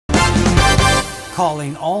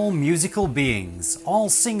calling all musical beings, all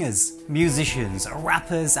singers, musicians,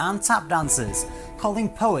 rappers and tap dancers, calling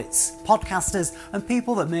poets, podcasters and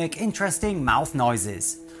people that make interesting mouth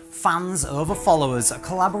noises. Fans over followers,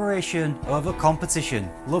 collaboration over competition,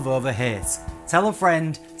 love over hate. Tell a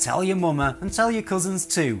friend, tell your mama and tell your cousins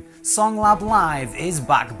too. SongLab Live is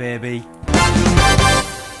back, baby.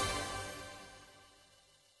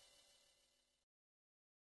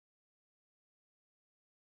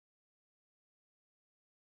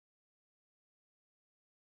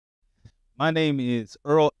 My name is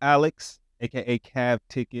Earl Alex, aka Cav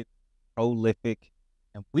Ticket, Prolific,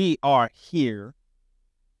 and we are here.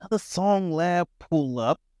 Another SongLab pull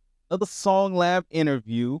up, another SongLab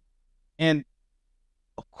interview, and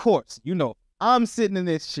of course, you know, I'm sitting in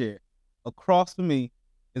this chair. Across from me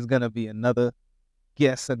is gonna be another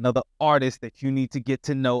guest, another artist that you need to get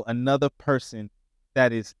to know, another person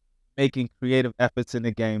that is making creative efforts in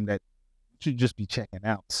the game that you should just be checking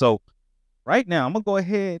out. So right now, I'm gonna go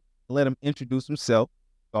ahead and let him introduce himself.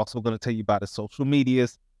 I'm also gonna tell you about his social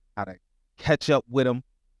medias, how to catch up with him,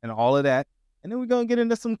 and all of that. And then we're gonna get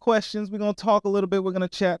into some questions. We're gonna talk a little bit. We're gonna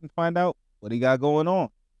chat and find out what he got going on.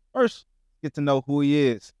 First, get to know who he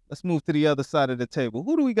is. Let's move to the other side of the table.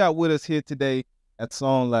 Who do we got with us here today at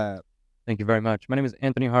SongLab? Thank you very much. My name is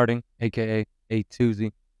Anthony Harding, aka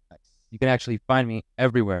Atuzi. You can actually find me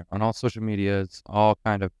everywhere on all social medias,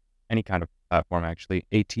 any kind of platform actually.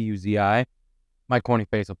 Atuzi. My corny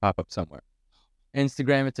face will pop up somewhere.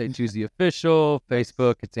 Instagram, it's Atuzi Official.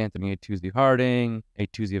 Facebook, it's Anthony Atuzi Harding.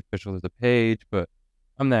 Atuzi Official is a page, but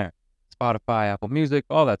I'm there. Spotify, Apple Music,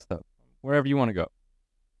 all that stuff. Wherever you want to go.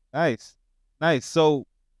 Nice. So,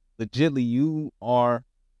 legitly, you are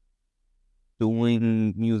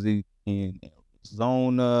doing music in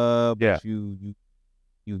Arizona. Yeah.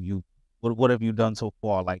 What have you done so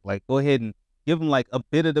far? Like, go ahead and give them like a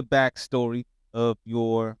bit of the backstory of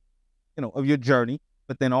your journey.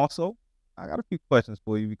 But then also, I got a few questions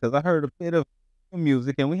for you because I heard a bit of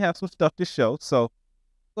music and we have some stuff to show. So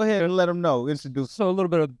go ahead and let them know. Introduce. So a little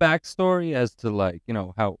bit of backstory as to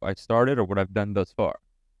how I started or what I've done thus far.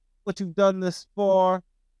 What you've done this far,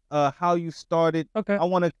 how you started. Okay. I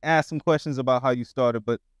want to ask some questions about how you started,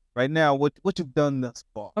 but right now, what you've done thus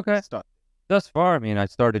far. Okay. Thus far, I mean, I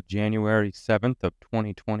started January 7th of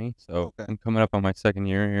 2020, so I'm coming up on my second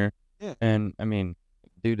year here. Yeah. And I mean,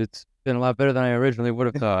 dude, it's been a lot better than I originally would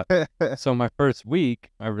have thought. So my first week,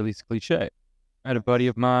 I released Cliche. I had a buddy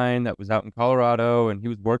of mine that was out in Colorado, and he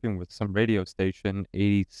was working with some radio station,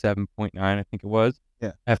 87.9, I think it was,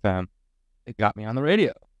 FM. It got me on the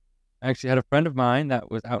radio. I actually had a friend of mine that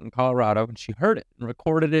was out in Colorado, and she heard it and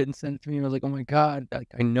recorded it and sent it to me. And I was like, oh my God,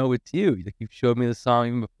 I know it's you. Like, you showed me the song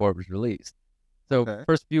even before it was released. So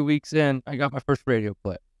first few weeks in, I got my first radio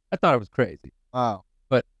play. I thought it was crazy. Wow.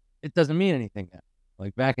 But it doesn't mean anything now.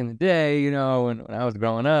 Like back in the day, when I was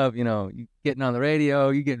growing up, you getting on the radio,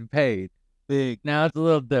 you getting paid. Big. Now it's a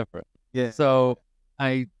little different. Yeah. So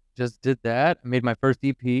I just did that. I made my first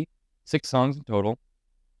EP, 6 songs in total.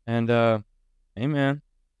 And, hey man,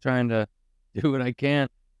 trying to do what I can.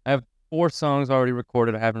 I have 4 songs already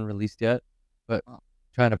recorded I haven't released yet, but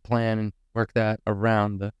trying to plan and work that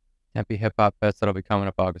around the Tempe Hip Hop Fest that'll be coming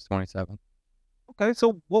up August 27th. Okay,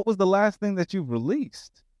 so what was the last thing that you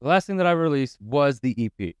released? The last thing that I released was the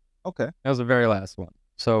EP. Okay. That was the very last one.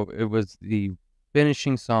 So it was the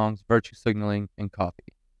finishing songs, Virtue Signaling, and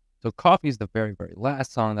Coffee. So Coffee is the very, very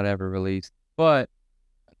last song that I ever released. But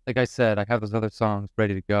like I said, I have those other songs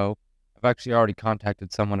ready to go. I've actually already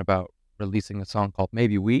contacted someone about releasing a song called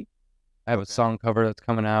Maybe We. I have a song cover that's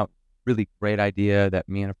coming out. Really great idea that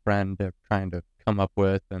me and a friend are trying to come up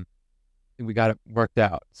with, and we got it worked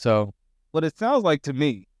out. So what it sounds like to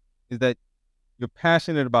me is that you're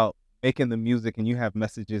passionate about making the music and you have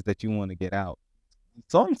messages that you want to get out.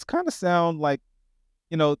 Songs kind of sound like,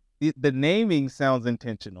 the naming sounds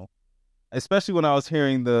intentional, especially when I was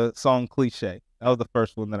hearing the song Cliche. That was the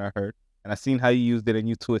first one that I heard. And I seen how you used it and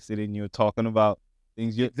you twisted it and you were talking about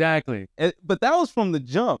things. Exactly. But that was from the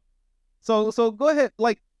jump. So go ahead,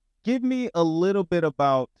 give me a little bit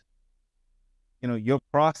about, your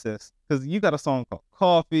process. Because you got a song called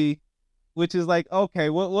Coffee, which is like, okay,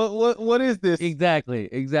 what is this? Exactly.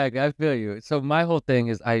 I feel you. So my whole thing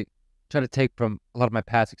is I try to take from a lot of my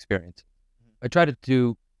past experiences. I try to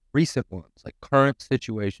do recent ones, like current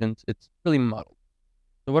situations. It's really muddled.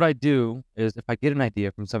 So what I do is if I get an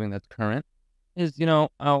idea from something that's current, is,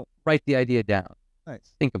 I'll write the idea down.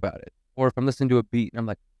 Nice. Think about it. Or if I'm listening to a beat and I'm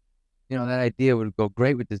like, that idea would go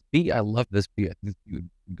great with this beat. I love this beat. I think it would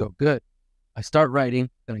go good. I start writing,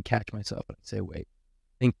 then I catch myself and I say, wait,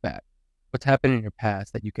 think back. What's happened in your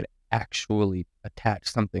past that you could actually attach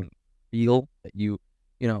something feel that you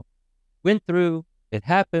know, went through, it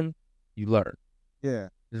happened, you learn. Yeah.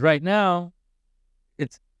 Because right now,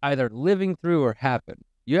 it's either living through or happened.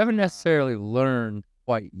 You haven't necessarily learned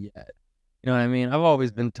quite yet. You know what I mean? I've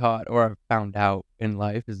always been taught, or I've found out in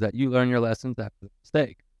life, is that you learn your lessons after the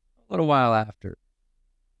mistake, a little while after.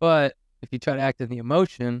 But if you try to act in the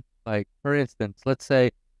emotion, like for instance, let's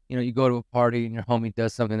say, you go to a party and your homie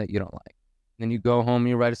does something that you don't like. Then you go home and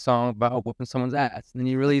you write a song about whooping someone's ass, and then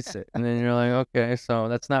you release it. And then you're like, okay, so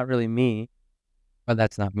that's not really me. But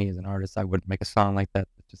that's not me as an artist. I wouldn't make a song like that.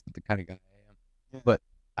 That's just the kind of guy I am. Yeah. But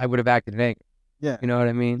I would have acted in anger. Yeah. You know what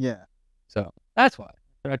I mean? Yeah. So that's why.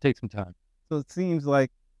 I take some time. So it seems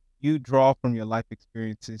like you draw from your life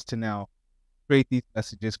experiences to now create these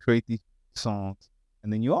messages, create these songs,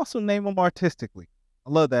 and then you also name them artistically.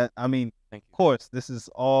 I love that. I mean, Thank you. of course,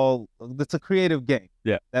 it's a creative game.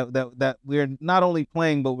 Yeah. That we're not only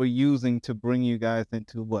playing, but we're using to bring you guys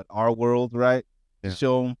into our world, right? Yeah. To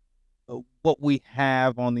show them what we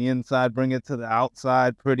have on the inside, bring it to the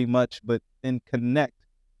outside pretty much, but then connect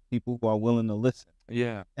people who are willing to listen.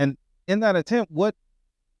 Yeah. And in that attempt, what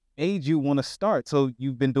made you want to start? So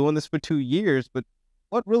you've been doing this for 2 years, but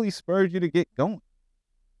what really spurred you to get going?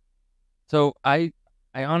 So I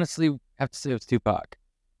honestly have to say it was Tupac.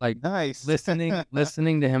 Like Nice.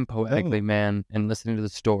 listening to him poetically, man, and listening to the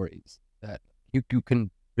stories that you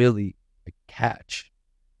can really catch,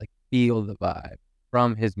 feel the vibe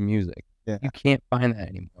from his music. Yeah. You can't find that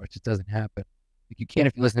anymore. It just doesn't happen. You can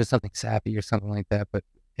if you listen to something sappy or something like that, but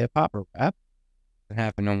hip hop or rap doesn't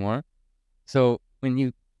happen no more. So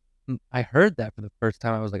when I heard that for the first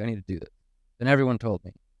time, I was like, I need to do this. Then everyone told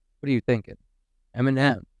me, what are you thinking?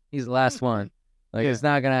 Eminem, he's the last one. It's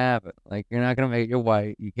not gonna happen. You're not gonna make it. You're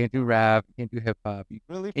white. You can't do rap. You can't do hip hop.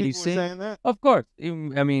 Really? Can you People were sing? saying that? Of course.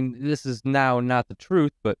 I mean, this is now not the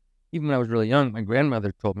truth, but even when I was really young, my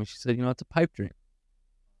grandmother told me, she said, it's a pipe dream.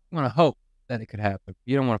 You want to hope that it could happen.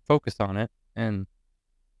 You don't want to focus on it. And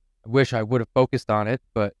I wish I would have focused on it,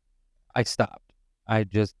 but I stopped. I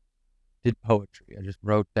just did poetry. I just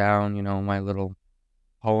wrote down, my little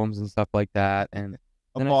poems and stuff like that. And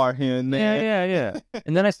a bar here and there. Yeah.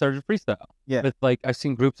 And then I started freestyle. Yeah. With I've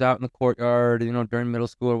seen groups out in the courtyard, during middle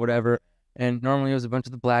school or whatever. And normally it was a bunch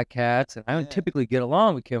of the black cats, and I would typically get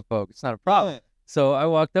along with Kim folk. It's not a problem. Yeah. So I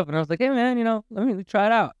walked up and I was like, hey man, let me try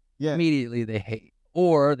it out. Yeah. Immediately they hate.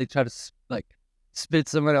 Or they try to spit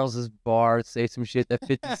someone else's bar, say some shit that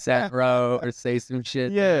 50 Cent wrote, or say some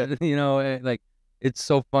shit. Yeah. That, it's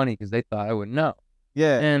so funny because they thought I wouldn't know.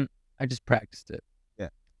 Yeah. And I just practiced it. Yeah.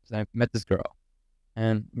 So I met this girl,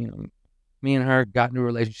 and me and her got into a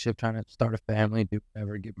relationship, trying to start a family, do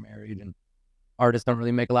whatever, get married, and artists don't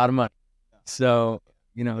really make a lot of money. So,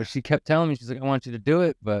 she kept telling me, she's like, I want you to do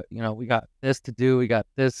it, but, we got this to do, we got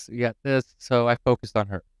this. So I focused on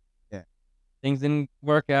her. Yeah. Things didn't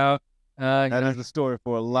work out. That is the story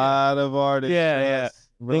for a lot of artists. Yeah.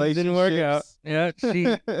 Things didn't work out. Yeah,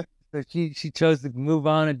 she chose to move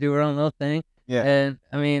on and do her own little thing. Yeah. And,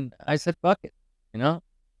 I mean, I said, fuck it. I'm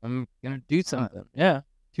going to do something. Yeah.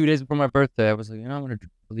 2 days before my birthday, I was like, I'm going to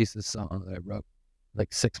release this song that I wrote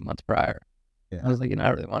 6 months prior. Yeah. I was like, I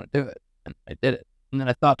really want to do it. And I did it. And then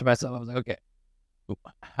I thought to myself, I was like, okay,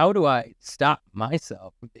 how do I stop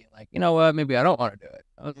myself from being like, you know what, maybe I don't want to do it.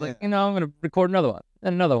 I was like, I'm going to record another one,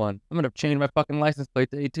 and another one. I'm going to change my fucking license plate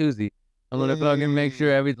to Atuzi. I'm going to fucking make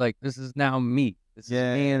sure this is now me. This is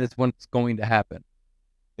me, and it's what's going to happen.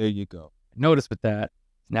 There you go. Notice with that,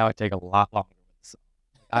 now I take a lot longer with the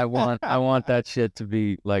song. I want that shit to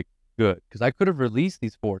be good, because I could have released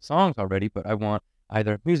these 4 songs already, but I want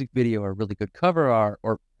either a music video or a really good cover art,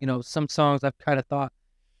 or some songs I've kind of thought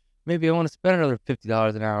maybe I want to spend another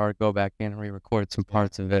 $50 an hour, go back in and re-record some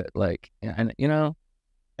parts of it, and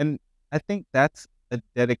And I think that's a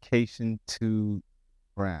dedication to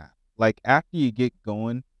craft. After you get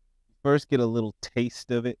going, you first get a little taste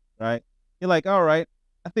of it, right? You're like, all right,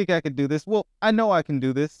 I think I can do this. Well, I know I can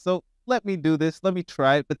do this, so let me do this. Let me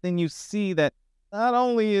try it. But then you see that not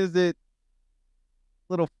only is it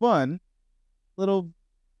a little fun, it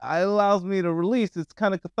allows me to release. It's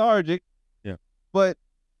kind of cathartic. Yeah. But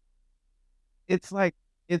it's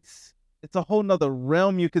it's a whole nother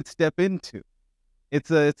realm you could step into.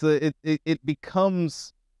 It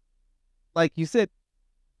becomes, like you said,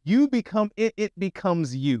 it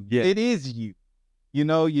becomes you. Yeah. It is you.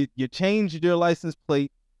 You changed your license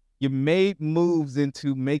plate. You made moves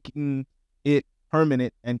into making it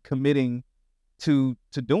permanent and committing to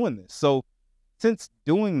doing this. So since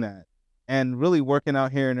doing that and really working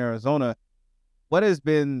out here in Arizona, what has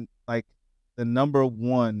been the number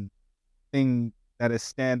one thing that has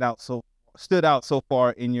stood out so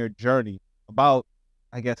far in your journey about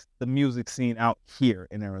I guess, the music scene out here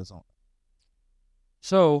in Arizona?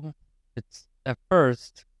 So it's at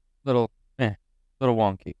first little little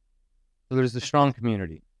wonky. So there's a strong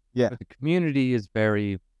community. Yeah. But the community is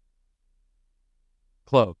very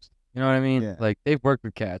closed. You know what I mean? Yeah. Like, they've worked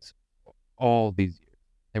with cats all these years.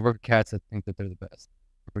 They work with cats that think that they're the best.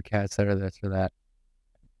 Work with cats that are this or that.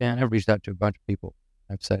 And I've reached out to a bunch of people.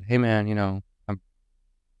 I've said, hey man, I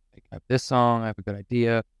have this song, I have a good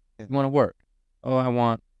idea. Yeah. You want to work? Oh, I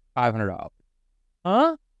want $500.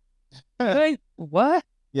 Huh? Like, what?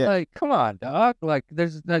 Yeah. Like, come on, dog. Like,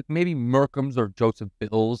 there's like maybe Merkham's or Joseph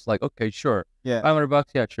Bill's. Like, okay, sure. Yeah. $500.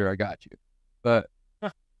 Yeah, sure, I got you. But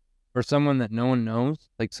for someone that no one knows,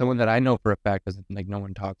 like someone that I know for a fact doesn't, like, no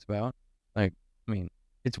one talks about, like, I mean,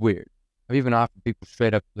 it's weird. I've even offered people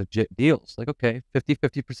straight up legit deals. Like, okay,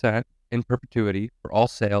 50% in perpetuity for all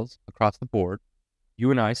sales across the board. You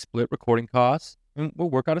and I split recording costs and we'll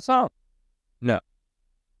work out a song. No.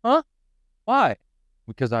 Huh? Why?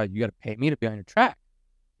 Because you got to pay me to be on your track.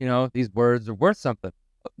 These words are worth something.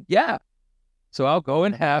 Yeah. So I'll go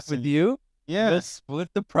in half with you. Yeah. Let's split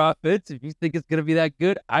the profits. If you think it's going to be that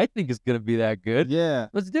good, I think it's going to be that good. Yeah.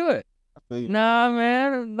 Let's do it. I feel you. Nah,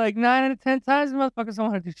 man. Like 9 out of 10 times, motherfuckers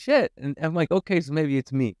don't want to do shit. And I'm like, okay, so maybe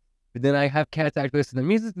it's me. But then I have cats actually listen to the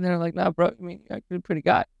music, and they're like, nah, bro, I mean, I pretty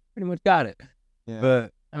much got it. Yeah.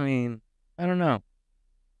 But, I mean, I don't know.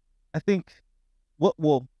 I think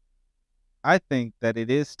I think that it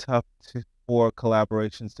is tough for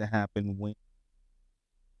collaborations to happen when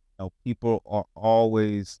people are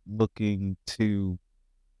always looking to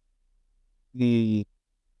be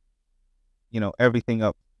everything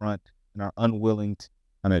up front and are unwilling to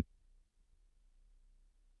kind of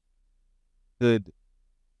good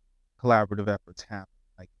collaborative efforts happen.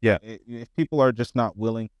 Like, Yeah. if people are just not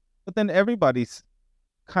willing, but then everybody's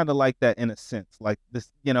kind of like that in a sense. Like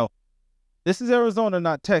this, this is Arizona,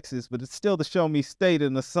 not Texas, but it's still the show me state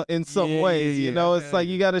in some ways. It's like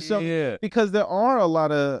you got to show me, because there are a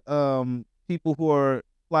lot of people who are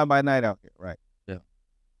fly by night out here, right? Yeah.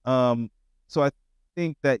 So I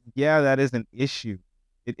think that that is an issue.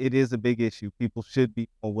 It is a big issue. People should be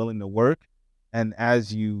more willing to work, and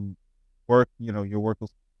as you work, your work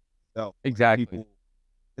will sell. Exactly.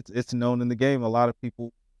 It's known in the game. A lot of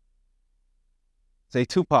people say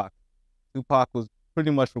Tupac. Tupac was pretty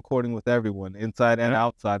much recording with everyone, inside and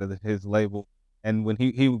outside of his label. And when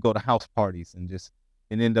he would go to house parties and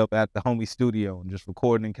end up at the homie studio and just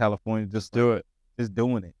recording in California, just doing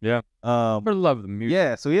it. Yeah. For the love of the music.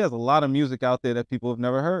 Yeah. So he has a lot of music out there that people have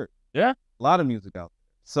never heard. Yeah. A lot of music out there.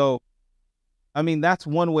 So, I mean, that's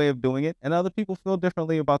one way of doing it. And other people feel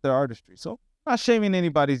differently about their artistry. So I'm not shaming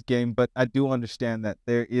anybody's game, but I do understand that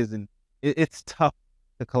it's tough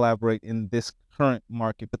to collaborate in this current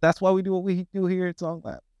market. But that's why we do what we do here at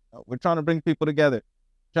SongLab. We're trying to bring people together.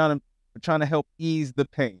 We're trying to help ease the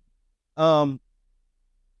pain. But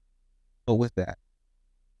with that,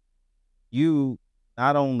 you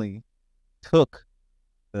not only took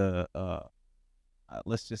the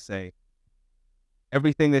let's just say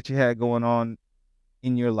everything that you had going on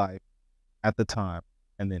in your life at the time,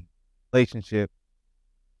 and then relationship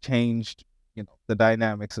changed, the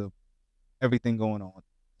dynamics of everything going on.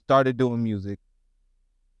 Started doing music.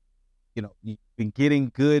 You've been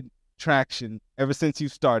getting good traction ever since you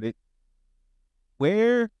started.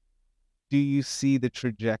 Where do you see the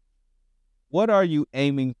trajectory? What are you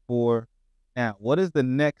aiming for now? What is the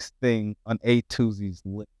next thing on Atuzi's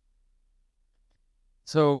list?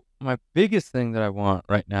 So my biggest thing that I want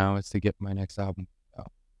right now is to get my next album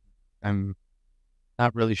out. I'm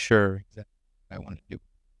not really sure exactly what I want to do,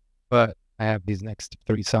 but I have these next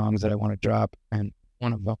 3 songs that I want to drop, and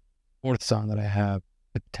one of the 4th song that I have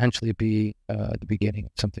could potentially be the beginning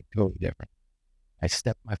of something totally different. I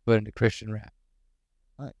stepped my foot into Christian rap.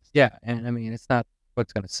 Nice. Yeah, and I mean, it's not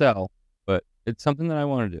what's going to sell, but it's something that I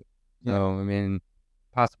want to do. Yeah. So, I mean,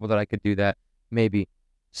 possible that I could do that maybe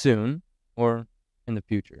soon or in the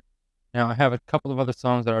future. Now, I have a couple of other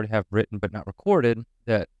songs that I already have written but not recorded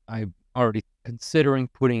that I'm already considering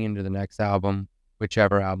putting into the next album,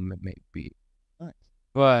 whichever album it may be. Nice.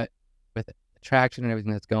 But with the traction and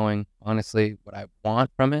everything that's going, honestly, what I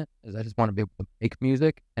want from it is I just want to be able to make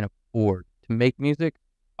music and afford to make music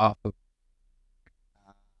off of,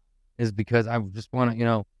 is because I just want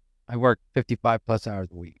to, I work 55 plus hours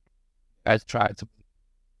a week. Guys tried something.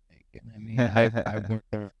 I mean, I work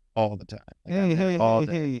there all the time. Like,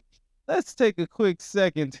 Hey. Let's take a quick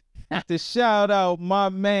second to shout out my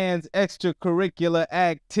man's extracurricular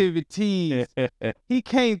activities. He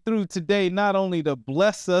came through today not only to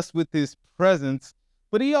bless us with his presence,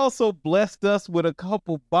 but he also blessed us with a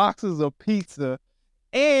couple boxes of pizza,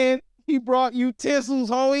 and He brought utensils,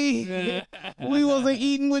 homie. We wasn't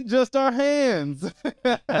eating with just our hands.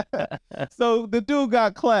 So the dude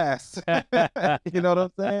got class. You know what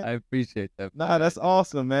I'm saying? I appreciate that. Nah, that's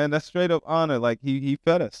awesome, man. That's straight up honor. Like he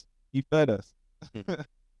fed us. He fed us.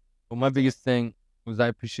 Well, my biggest thing was I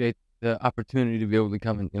appreciate the opportunity to be able to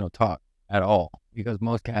come and talk at all, because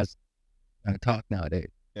most cats gotta talk nowadays.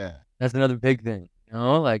 Yeah. That's another big thing.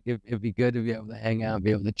 Like it'd be good to be able to hang out and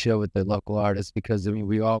be able to chill with the local artists, because I mean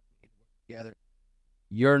we all work together.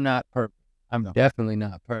 You're not perfect. I'm definitely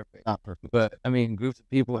not perfect. Not perfect. But I mean, groups of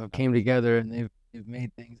people have came together and they've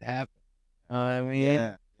made things happen. I mean,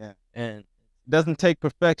 Yeah. and It doesn't take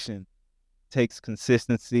perfection. It takes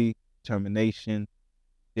consistency, determination,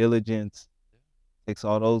 diligence. It takes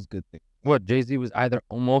all those good things. what, Jay-Z was either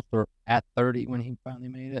almost or at 30 when he finally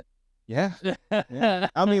made it. Yeah.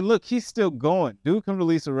 I mean, look, he's still going. Dude can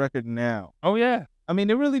release a record now. Oh yeah, I mean,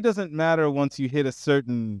 it really doesn't matter once you hit a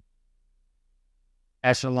certain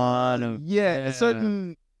echelon of a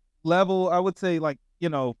certain level. I would say, like,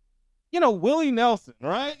 Willie Nelson,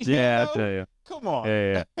 right? Yeah, I tell you. Come on.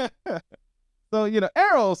 Yeah. So,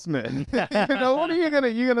 Aerosmith. What are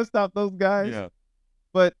you gonna stop those guys? Yeah.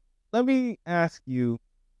 But let me ask you,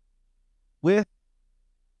 with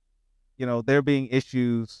there being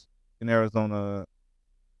issues in Arizona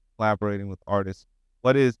collaborating with artists,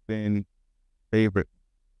 what has been favorite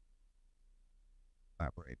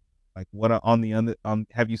collaborating? Like, what are on the other?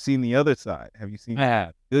 Have you seen the other side? Have you seen I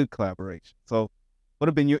have. good collaboration? So, what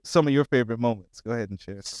have been some of your favorite moments? Go ahead and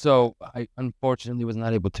share. So I unfortunately was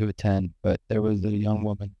not able to attend, but there was a young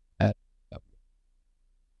woman at a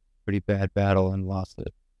pretty bad battle and lost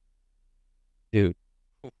it. Dude,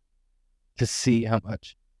 to see how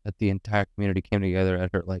much that the entire community came together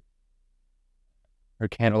at her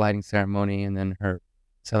candlelighting ceremony and then her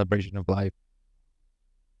celebration of life,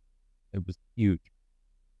 it was huge.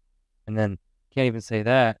 And then can't even say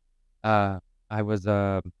that. I was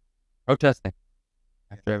protesting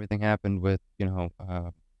after everything happened with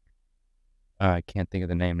I can't think of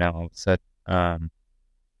the name now. All of a sudden,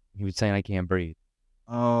 he was saying I can't breathe.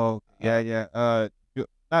 Oh yeah.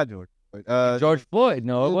 Not George. George Floyd.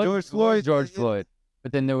 No, it wasn't George Floyd. George Floyd.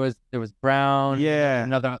 But then there was Brown. Yeah.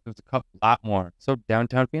 There was a lot more. So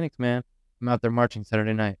downtown Phoenix, man, I'm out there marching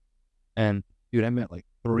Saturday night, and dude, I met like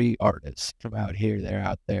 3 artists from out here. They're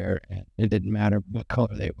out there, and it didn't matter what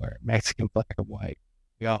color they were, Mexican, black, or white.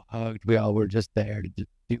 We all hugged. We all were just there to just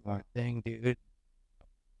do our thing, dude.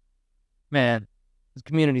 Man, this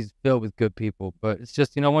community's filled with good people, but it's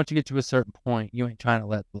just, once you get to a certain point, you ain't trying to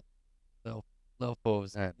let little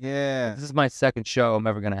fools in. Yeah. This is my second show I'm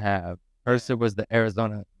ever going to have. First, it was the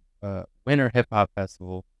Arizona Winter Hip Hop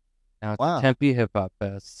Festival. Now it's the Tempe Hip Hop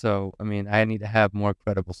Fest. So, I mean, I need to have more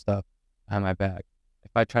credible stuff on my back.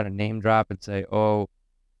 If I try to name drop and say, oh,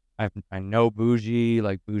 I know Bougie,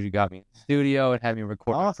 like Bougie got me in the studio and had me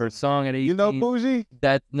record my first song at 18. You know Bougie?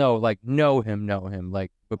 Know him.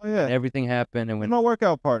 Like, when everything happened and when he's my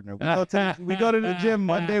workout partner. We go to the gym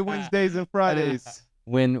Monday, Wednesdays, and Fridays.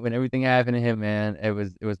 When everything happened to him, man, it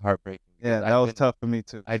was heartbreaking. Yeah, that was tough for me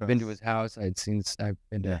too. I'd been to his house. I've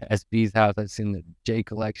been to SB's house. I'd seen the J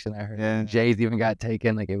collection. I heard Jay's even got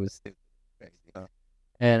taken. Like, it was stupid, crazy.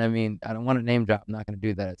 And I mean, I don't want to name drop. I'm not going to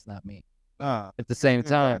do that. It's not me. At the same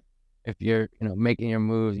time, if you're making your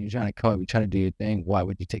moves and you're trying to come up, you're trying to do your thing, why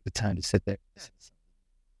would you take the time to sit there?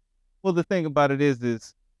 Well, the thing about it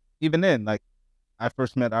is even then, like, I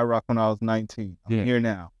first met iRock when I was 19. I'm here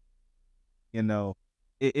now.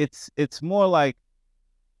 It's more like,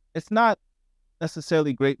 it's not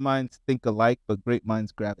necessarily great minds think alike, but great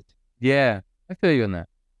minds gravitate. Yeah, I feel you on that.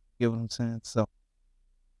 You get what I'm saying? So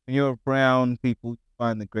when you're around people, you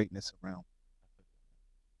find the greatness around.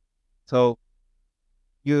 So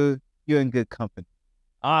you're in good company.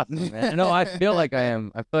 Awesome, man. No, I feel like I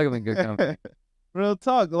am. I feel like I'm in good company. Real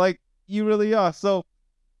talk, like, you really are. So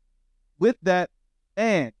with that,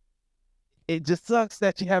 man, it just sucks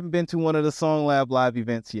that you haven't been to one of the SongLab live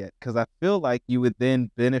events yet, because I feel like you would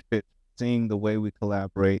then benefit seeing the way we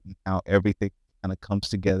collaborate and how everything kind of comes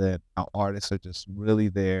together and how artists are just really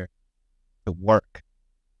there to work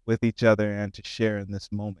with each other and to share in this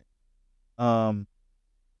moment.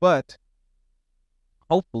 But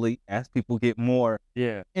hopefully, as people get more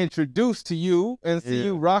introduced to you and see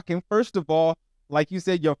you rocking, first of all, like you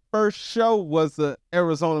said, your first show was the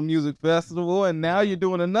Arizona Music Festival, and now you're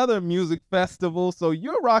doing another music festival. So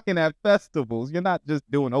you're rocking at festivals. You're not just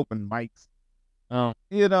doing open mics. Oh,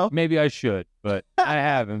 maybe I should, but I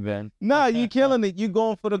haven't been. Nah, you're killing it. You're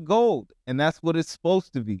going for the gold, and that's what it's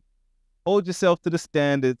supposed to be. Hold yourself to the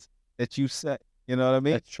standards that you set. You know what I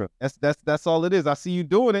mean? That's true. That's all it is. I see you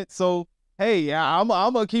doing it, so hey, I'm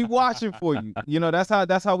gonna keep watching for you. You know, that's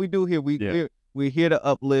how we do here. We're here to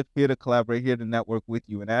uplift, here to collaborate, here to network with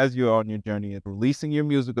you. And as you're on your journey of releasing your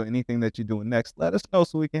music or anything that you're doing next, let us know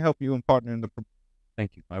so we can help you and partner in the.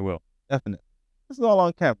 Thank you. I will. Definitely. This is all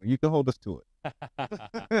on camera. You can hold us to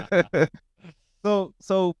it.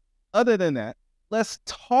 So other than that, let's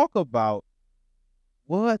talk about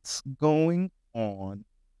what's going on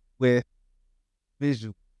with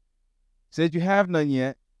visual. Said you have none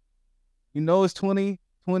yet. You know it's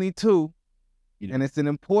 2022, and it's an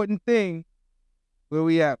important thing. Where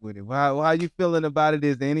we at with it? How you feeling about it?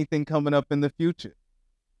 Is there anything coming up in the future?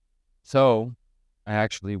 So, I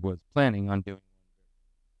actually was planning on doing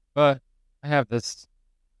one, but I have this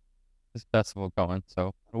festival going,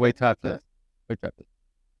 so I'll wait till after this.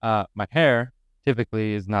 My hair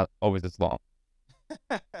typically is not always this long.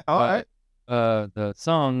 All right. The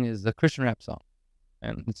song is a Christian rap song,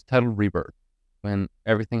 and it's titled Rebirth. When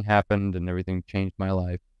everything happened and everything changed my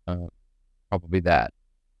life, probably that.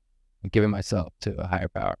 I'm giving myself to a higher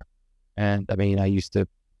power. And I mean, I used to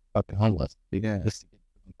be homeless. Just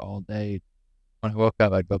all day. When I woke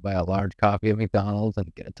up, I'd go buy a large coffee at McDonald's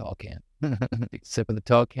and get a tall can. Take a sip of the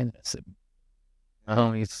tall can and a sip. My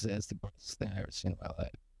homie said it's the greatest thing I ever seen in my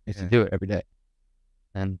life. I used to do it every day.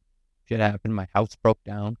 And shit happened. My house broke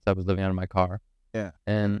down, so I was living out of my car. Yeah.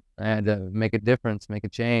 And I had to make a difference, make a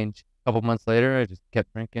change. A couple months later, I just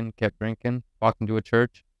kept drinking, walked into a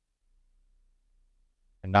church,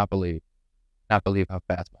 and not believe how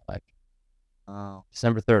fast my life. Oh.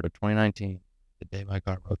 December 3rd of 2019, the day my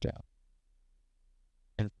car broke down.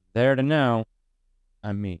 And from there to now,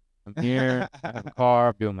 I'm me. I'm here, I have a car,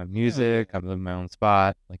 I'm doing my music, I'm living my own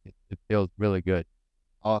spot. Like it feels really good.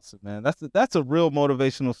 Awesome, man. That's a real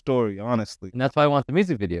motivational story, honestly. And that's why I want the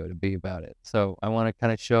music video to be about it. So I want to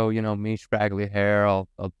kind of show, me, scraggly hair, all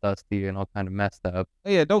dusty and all kind of messed up.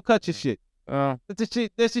 Oh, yeah, don't cut your shit. Well, let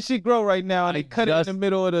your shit grow right now, and they cut it in the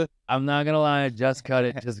middle of the. I'm not gonna lie, I just cut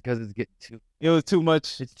it just because it's getting too. It was too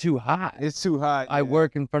much. It's too hot. It's too hot. I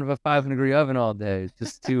work in front of a 500-degree oven all day. It's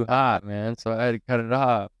just too hot, man. So I had to cut it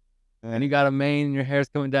off. And you got a mane, and your hair's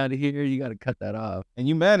coming down to here. You got to cut that off. And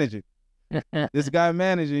you manage it. This guy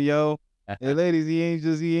managing, yo. Hey, ladies, he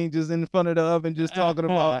ain't just in front of the oven just talking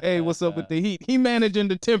about, hey, what's up with the heat? He managing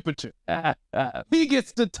the temperature. He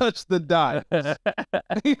gets to touch the dials.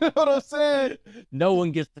 You know what I'm saying? No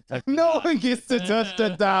one gets to touch. No one gets to touch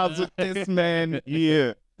the dials with this man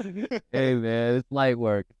here. Hey, man, it's light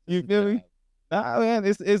work. You feel me? Nah, man,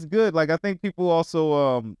 it's good. Like I think people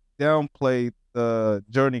also downplay the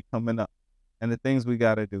journey coming up and the things we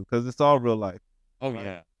gotta do because it's all real life. Oh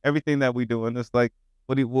yeah. Everything that we do, and it's like,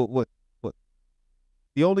 what?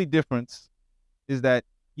 The only difference is that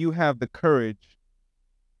you have the courage,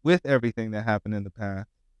 with everything that happened in the past,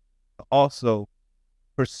 to also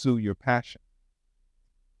pursue your passion.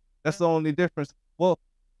 That's the only difference. Well,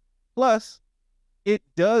 plus, it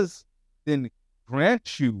does then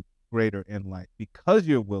grant you greater in life because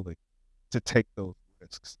you're willing to take those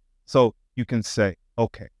risks. So you can say,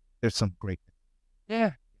 okay, there's some greatness.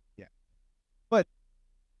 Yeah. But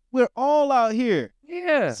we're all out here.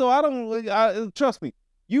 Yeah. So trust me,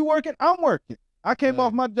 you working, I'm working. I came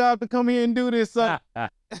off my job to come here and do this.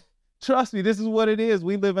 Trust me, this is what it is.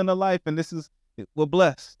 We live in a life, and we're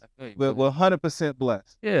blessed. We're 100%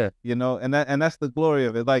 blessed. Yeah. And that's the glory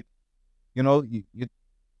of it. Like, you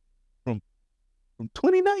from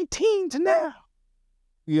 2019 to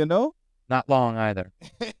now, Not long either.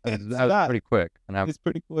 That was pretty quick. And it's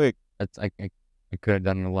pretty quick. I could have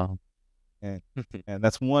done it alone. And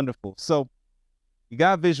that's wonderful. So you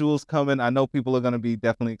got visuals coming. I know people are going to be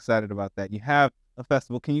definitely excited about that. You have a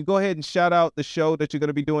festival. Can you go ahead and shout out the show that you're going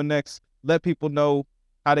to be doing next? Let people know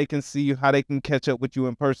how they can see you, how they can catch up with you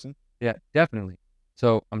in person. Yeah, definitely.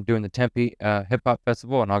 So I'm doing the Tempe Hip Hop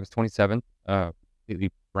Festival on August 27th. Completely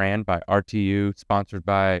brand by RTU, sponsored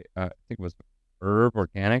by I think it was Herb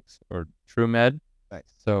Organics or TrueMed. Nice.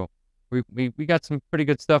 So we got some pretty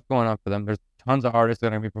good stuff going on for them. There's tons of artists that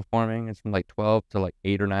are going to be performing. It's from like 12 to like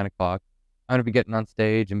 8 or 9 o'clock. I'm going to be getting on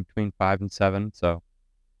stage in between 5 and 7. So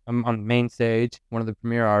I'm on the main stage, one of the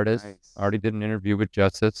premier artists. Nice. I already did an interview with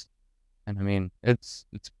Justice. And I mean, it's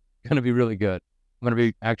going to be really good. I'm going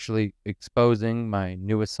to be actually exposing my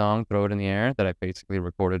newest song, Throw It in the Air, that I basically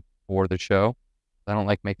recorded for the show. I don't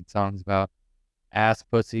like making songs about ass,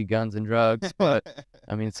 pussy, guns, and drugs. But,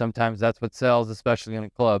 I mean, sometimes that's what sells, especially in a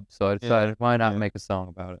club. So I decided, why not make a song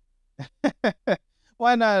about it?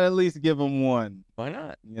 Why not at least give them one? Why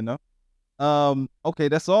not? Okay,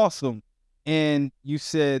 that's awesome. And you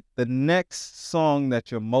said the next song that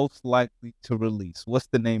you're most likely to release. What's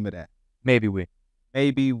the name of that? Maybe We.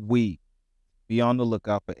 Maybe We. be on the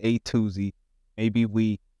lookout for Atuzi, maybe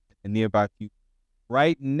we, the nearby future.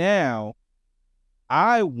 Right now,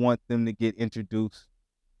 I want them to get introduced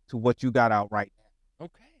to what you got out right now.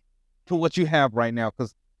 Okay. To what you have right now,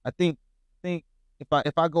 because I think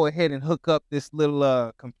if I go ahead and hook up this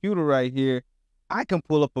little computer right here, I can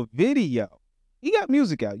pull up a video. He got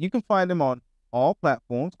music out. You can find him on all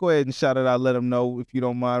platforms. Go ahead and shout it out. Let them know if you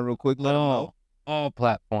don't mind, real quick. Let them know. All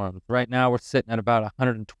platforms. Right now, we're sitting at about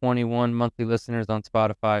 121 monthly listeners on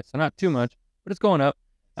Spotify, so not too much, but it's going up.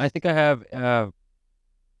 I think I have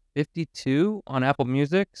 52 on Apple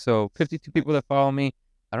Music, so 52 people that follow me.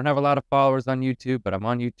 I don't have a lot of followers on YouTube, but I'm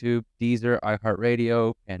on YouTube, Deezer,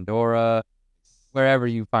 iHeartRadio, Pandora, wherever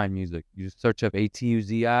you find music. You just search up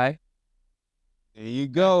Atuzi. There you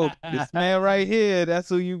go. This man right here, that's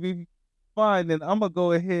who you be finding. I'm going to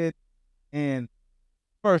go ahead and,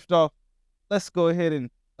 first off, let's go ahead and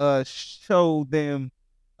show them.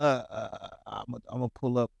 I'm gonna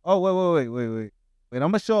pull up. Oh, wait.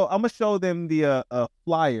 I'm gonna show them the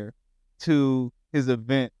flyer to his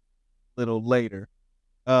event a little later.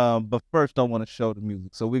 But first I want to show the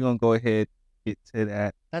music. So we're gonna go ahead and get to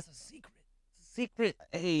that. That's a secret. It's a secret.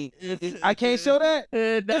 Hey, I can't show that.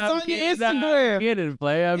 It's on your Instagram. I'm kidding,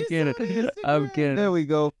 play. I'm kidding. There we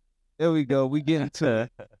go. We getting to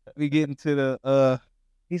the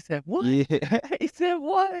He said what? Yeah. He said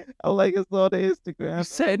what? I'm like, it's on the Instagram. You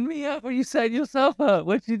setting me up or you setting yourself up?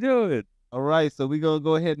 What you doing? All right, so we're gonna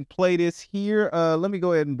go ahead and play this here. Let me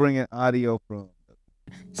go ahead and bring in audio from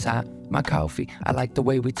Side my coffee, I like the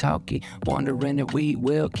way we talkie. Wondering if we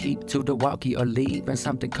will keep to the walkie or leaving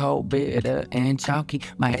something cold, bitter and chalky.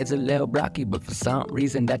 My head's a little blocky, but for some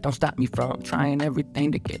reason that don't stop me from trying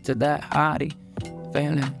everything to get to that hottie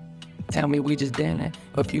feeling. Tell me we just didn't,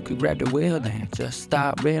 or if you could grab the wheel then just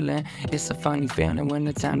stop reeling. It's a funny feeling when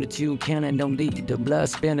the time that you killing don't need the blood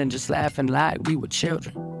spilling, just laughing like we were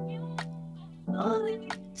children.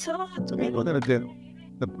 So we're gonna do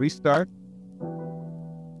the restart.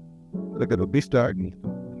 Look at the restart.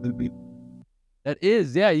 That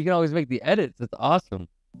is, yeah, you can always make the edits. That's awesome.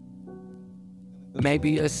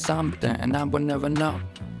 Maybe it's something and I will never know.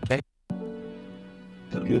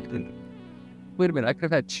 Wait a minute, I could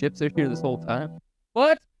have had chips out here this whole time.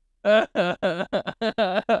 What?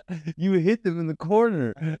 You hit them in the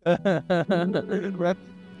corner.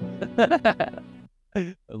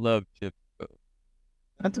 I love chips.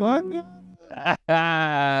 That's one.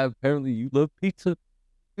 Apparently you love pizza.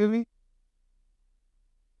 Feel me?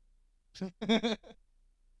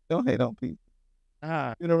 Don't hate on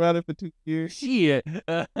pizza. Been around it for 2 years. Shit.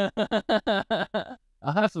 I'll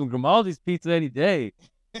have some Grimaldi's pizza any day.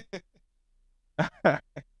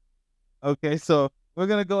 Okay, so we're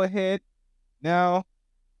gonna go ahead now.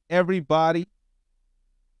 Everybody,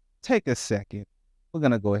 take a second. We're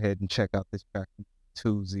gonna go ahead and check out this track from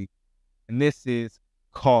Atuzi, and this is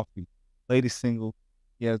Coffee. Latest single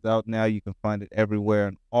he has out now. You can find it everywhere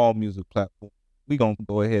on all music platforms. We're gonna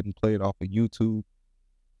go ahead and play it off of YouTube.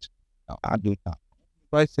 No, I do not.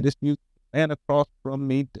 Price to this music, man across from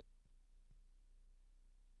me.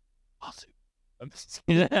 Lawsuit. I'm just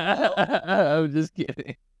kidding. I'm just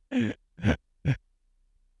kidding.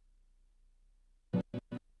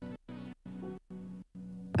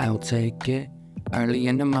 I'll take it early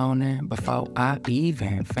in the morning before I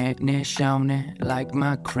even finish on it. Like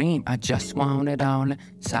my cream, I just want it on it.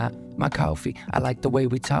 Side my coffee, I like the way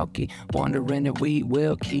we talkie. Wondering if we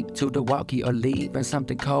will keep to the walkie or leaving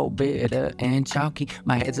something cold, bitter and chalky.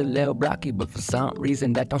 My head's a little blocky, but for some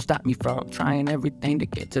reason that don't stop me from trying everything to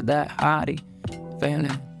get to that hottie feeling.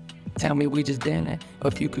 Tell me we just didn't, or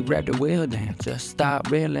if you could grab the wheel then just stop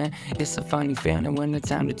reeling. It's a funny feeling when the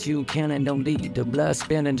time that you killing don't need the blood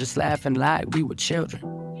spilling, just laughing like we were children.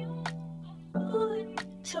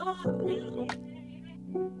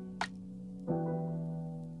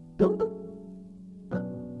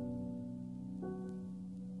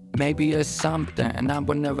 Maybe it's something and I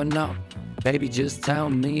will never know. Baby, just tell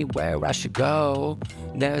me where I should go.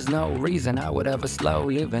 There's no reason I would ever slow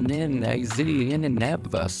living in AZ and it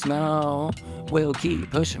never snow. We'll keep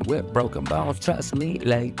pushing with broken bones. Trust me,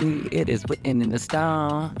 lately it is written in the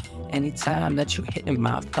stone. Anytime that you hit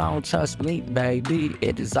my phone, trust me, baby,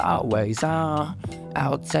 it is always on.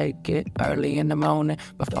 I'll take it early in the morning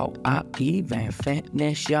before I even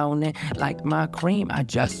finish yawning. Like my cream, I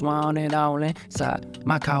just want it on it. Side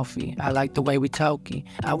my coffee, I like the way we talkie.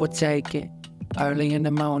 I would take it early in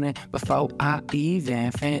the morning before I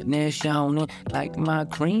even finish yawning. Like my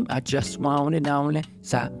cream, I just want it on it.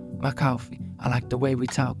 Side my coffee, I like the way we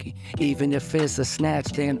talking, even if it's a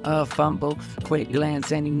snatch, then a fumble. Quick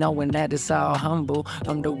glance and you knowing that it's all humble.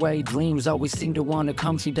 On the way, dreams always seem to wanna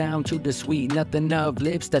come you down to the sweet nothing of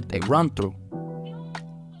lips that they run through.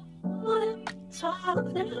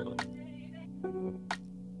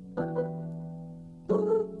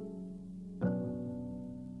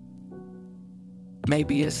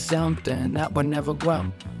 Maybe it's something that would never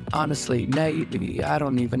grow. Honestly, maybe, I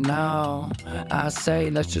don't even know. I say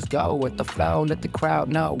let's just go with the flow. Let the crowd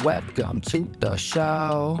know welcome to the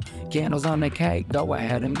show. Candles on the cake, go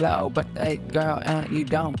ahead and blow. But hey girl, and you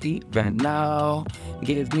don't even know.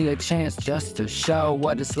 Give me a chance just to show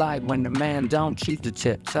what it's like when the man don't choose to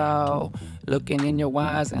tiptoe. Looking in your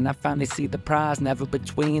eyes and I finally see the prize. Never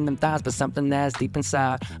between them thighs, but something that's deep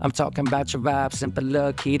inside. I'm talking about your vibe, simple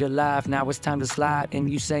look, key to life. Now it's time to slide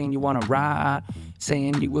and you saying you wanna ride.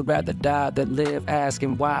 Saying you would rather die than live,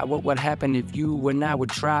 asking why. What would happen if you and I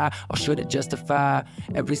would try? Or should it justify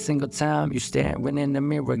every single time you staring in the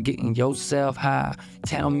mirror, getting yourself high?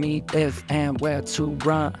 Tell me if and where to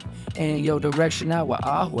run. In your direction I will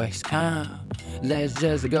always come. Let's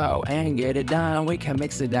just go and get it done. We can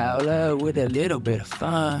mix it all up with a little bit of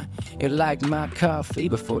fun. You're like my coffee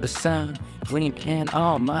before the sun. Green and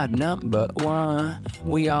on my number one.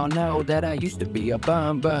 We all know that I used to be a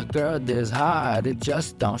bum, but girl, this hard, it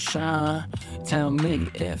just don't shine. Tell me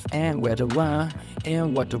if and where to run.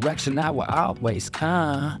 In what direction I will always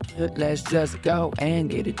come. Let's just go and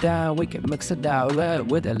get it done. We can mix it all up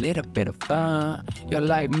with a little bit of fun. You're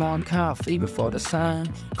like my coffee before the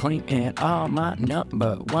sun. Cream and on my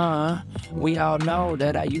number one. We all know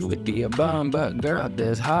that I used to be a bum, but girl,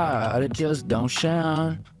 this hard, it just don't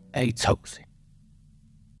shine. Atuzi.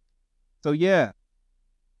 So yeah,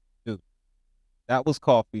 dude, that was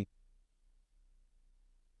Coffee.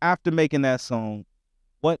 After making that song,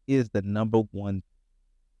 what is the number one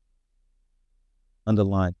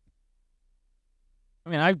underline? I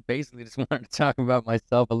mean, I basically just wanted to talk about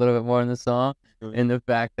myself a little bit more in the song, and the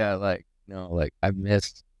fact that, like, you know, like I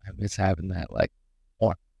miss having that like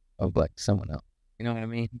warmth of like someone else. You know what I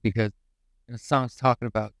mean? Because the song's talking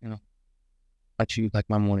about, you know, want you like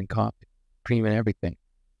my morning coffee, cream and everything.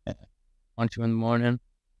 Want you in the morning,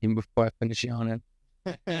 even before I finish yawning.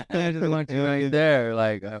 I just want you right there.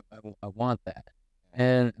 Like I want that.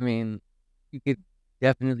 And I mean, you could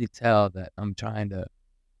definitely tell that I'm trying to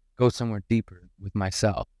go somewhere deeper with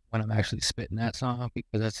myself when I'm actually spitting that song,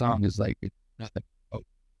 because that song is like, it's nothing but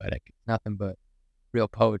poetic. It's nothing but real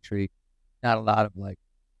poetry. Not a lot of like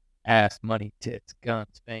ass, money, tits,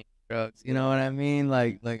 guns, fame, drugs. You know what I mean?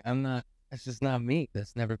 Like I'm not. That's just not me.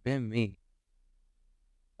 That's never been me.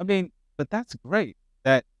 I mean, but that's great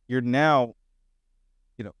that you're now,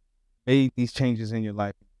 you know, made these changes in your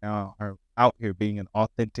life. Now are out here being an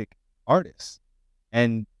authentic artist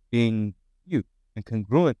and being you and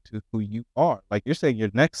congruent to who you are. Like you're saying,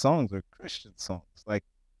 your next songs are Christian songs. Like,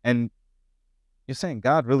 and you're saying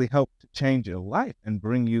God really helped to change your life and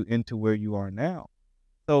bring you into where you are now.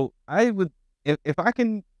 So I would, if I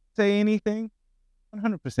can say anything,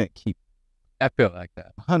 100% keep. I feel like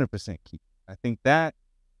that. 100% keep. I think that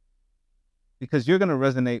because you're going to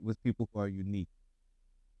resonate with people who are unique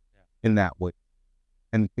in that way.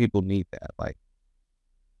 And people need that, like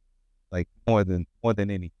more than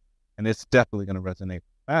any. And it's definitely going to resonate with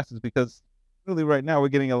the masses because really right now we're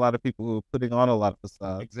getting a lot of people who are putting on a lot of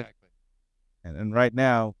facades. Exactly. And right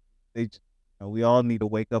now, they, we all need to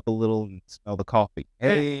wake up a little and smell the coffee.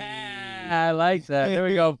 Hey. I like that. There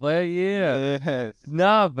we go, play. Yeah. Yes.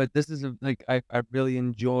 No, but this is like I really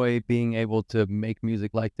enjoy being able to make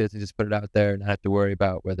music like this and just put it out there and not have to worry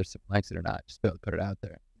about whether someone likes it or not. Just be able to put it out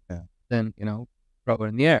there. Yeah. Then, throw it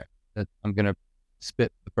in the air. That I'm gonna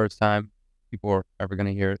spit the first time people are ever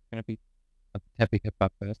gonna hear it. It's gonna be a Tempe hip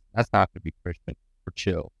hop fest. That's not gonna be Christian or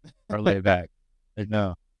chill or laid back.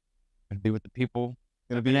 No. Gonna be with the people.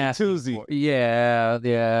 Gonna be Atuzi.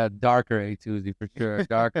 Yeah, darker Atuzi for sure.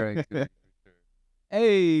 Darker Atuzi for sure.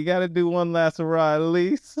 Hey, you gotta do one last hurrah at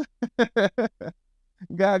least.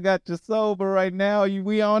 God got you sober right now.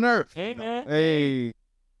 We on earth. Hey man. Hey.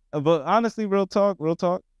 But honestly, real talk.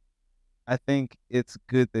 I think it's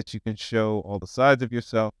good that you can show all the sides of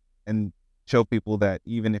yourself and show people that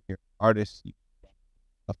even if you're an artist, you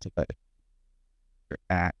have to let your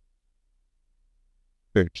act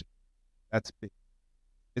spiritually. That's big.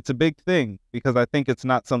 It's a big thing because I think it's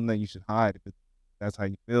not something that you should hide. If that's how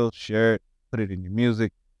you feel, share it, put it in your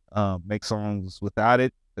music, make songs without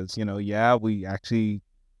it. Because, we actually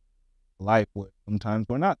life where sometimes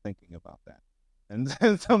we're not thinking about that. And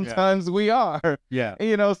sometimes we are. Yeah.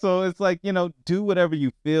 So it's like, do whatever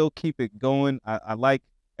you feel, keep it going. I like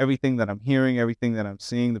everything that I'm hearing, everything that I'm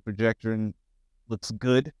seeing, the projection looks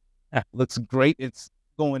good. Looks great. It's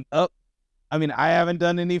going up. I mean, I haven't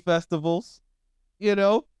done any festivals. You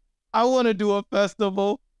know, I want to do a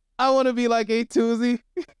festival. I want to be like Atuzi.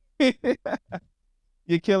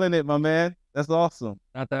 You're killing it, my man. That's awesome.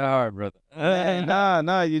 Not that hard, brother.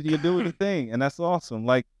 Nah, you're doing the thing, and that's awesome.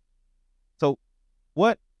 Like, so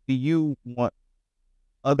what do you want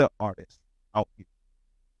other artists out here,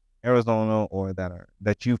 Arizona, or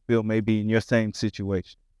that you feel may be in your same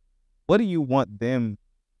situation? What do you want them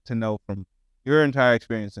to know from your entire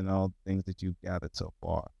experience and all the things that you've gathered so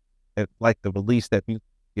far? Like the release that we've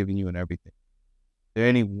given you and everything. Is there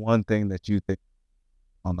any one thing that you think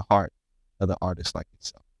on the heart of the artist like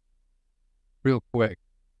yourself? Real quick,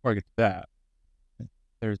 before I get to that,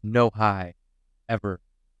 there's no high ever,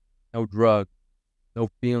 no drug, no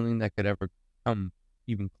feeling that could ever come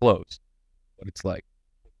even close. What it's like.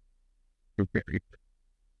 You're very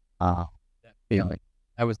that feeling.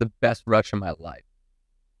 That was the best rush of my life.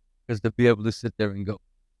 Because to be able to sit there and go,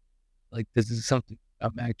 like, this is something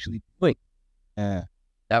I'm actually doing. Yeah.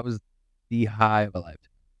 That was the high of a lifetime.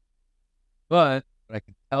 But I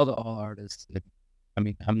can tell to all artists, I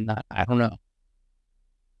don't know.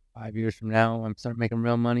 5 years from now, I'm starting making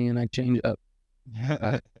real money and I change up.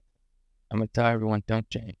 I'm going to tell everyone, don't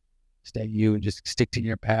change. Stay you and just stick to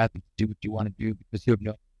your path and do what you want to do, because you have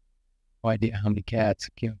no idea how many cats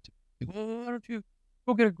came to you. Well, why don't you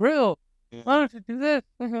go get a grill? Why don't you do this?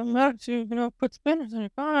 Why don't you, put spinners in your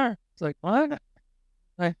car? It's like, what?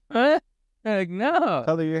 Like, what? Like, no.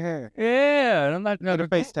 Color your hair. Yeah. And I'm not. Get a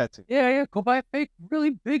face tattoo. Yeah. Go buy a fake, really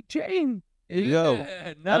big chain. Yo,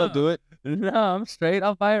 no. that'll do it. No, I'm straight.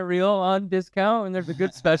 I'll buy it real on discount, and there's a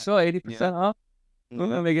good special, 80% off. We're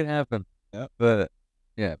gonna make it happen. Yep. But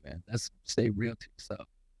yeah, man, stay real to yourself.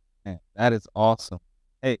 Man, that is awesome.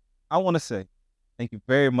 Hey, I want to say thank you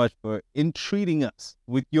very much for entreating us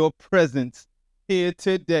with your presence here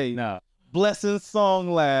today. No. Blessing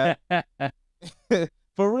SongLab.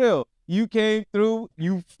 For real, you came through.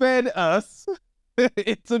 You fed us.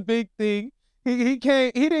 It's a big thing. He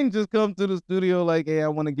didn't just come to the studio like, hey, I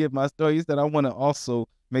want to give my story. He said, I want to also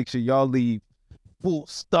make sure y'all leave full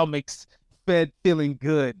stomachs, fed, feeling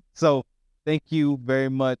good. So thank you very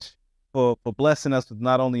much for blessing us with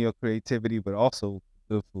not only your creativity, but also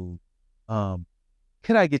good food.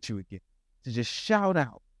 Could I get you again to just shout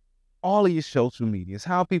out all of your social medias,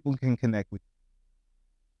 how people can connect with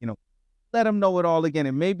you? Let them know it all again.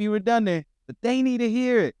 It may be redundant, but they need to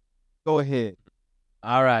hear it. Go ahead.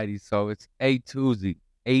 Alrighty, so it's Atuzi,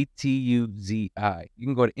 Atuzi. You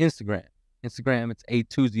can go to Instagram. It's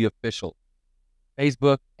Atuzi Official.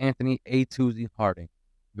 Facebook, Anthony Atuzi Harding.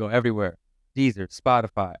 Go everywhere. Deezer,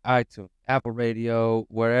 Spotify, iTunes, Apple Radio,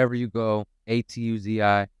 wherever you go,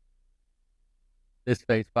 Atuzi. This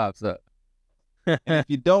face pops up. And if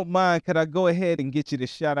you don't mind, could I go ahead and get you to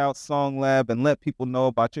shout out SongLab and let people know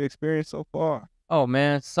about your experience so far? Oh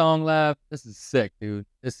man, SongLab, this is sick, dude.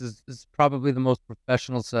 This is probably the most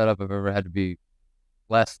professional setup I've ever had to be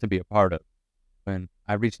blessed to be a part of. When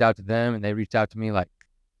I reached out to them and they reached out to me like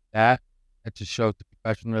that, it just shows the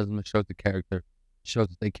professionalism, it shows the character, it shows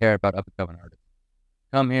that they care about up-and-coming artists.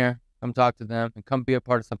 Come here, come talk to them, and come be a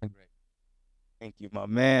part of something great. Thank you, my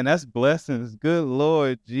man. That's blessings. Good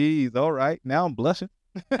Lord. Jeez. All right. Now I'm blushing.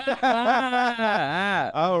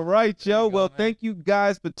 All right, yo. Well, thank you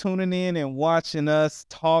guys for tuning in and watching us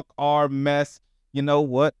talk our mess. You know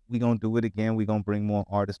what? We're going to do it again. We're going to bring more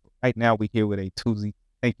artists. But right now, we're here with Atuzi.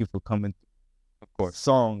 Thank you for coming. Of course.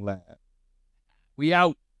 SongLab. We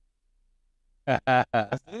out.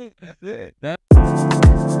 That's it. Thank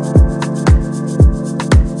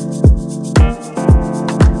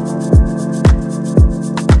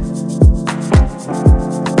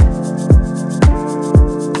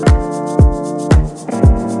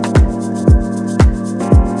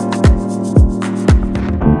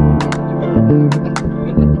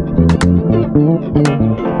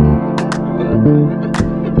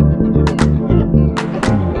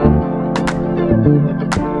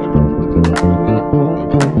you.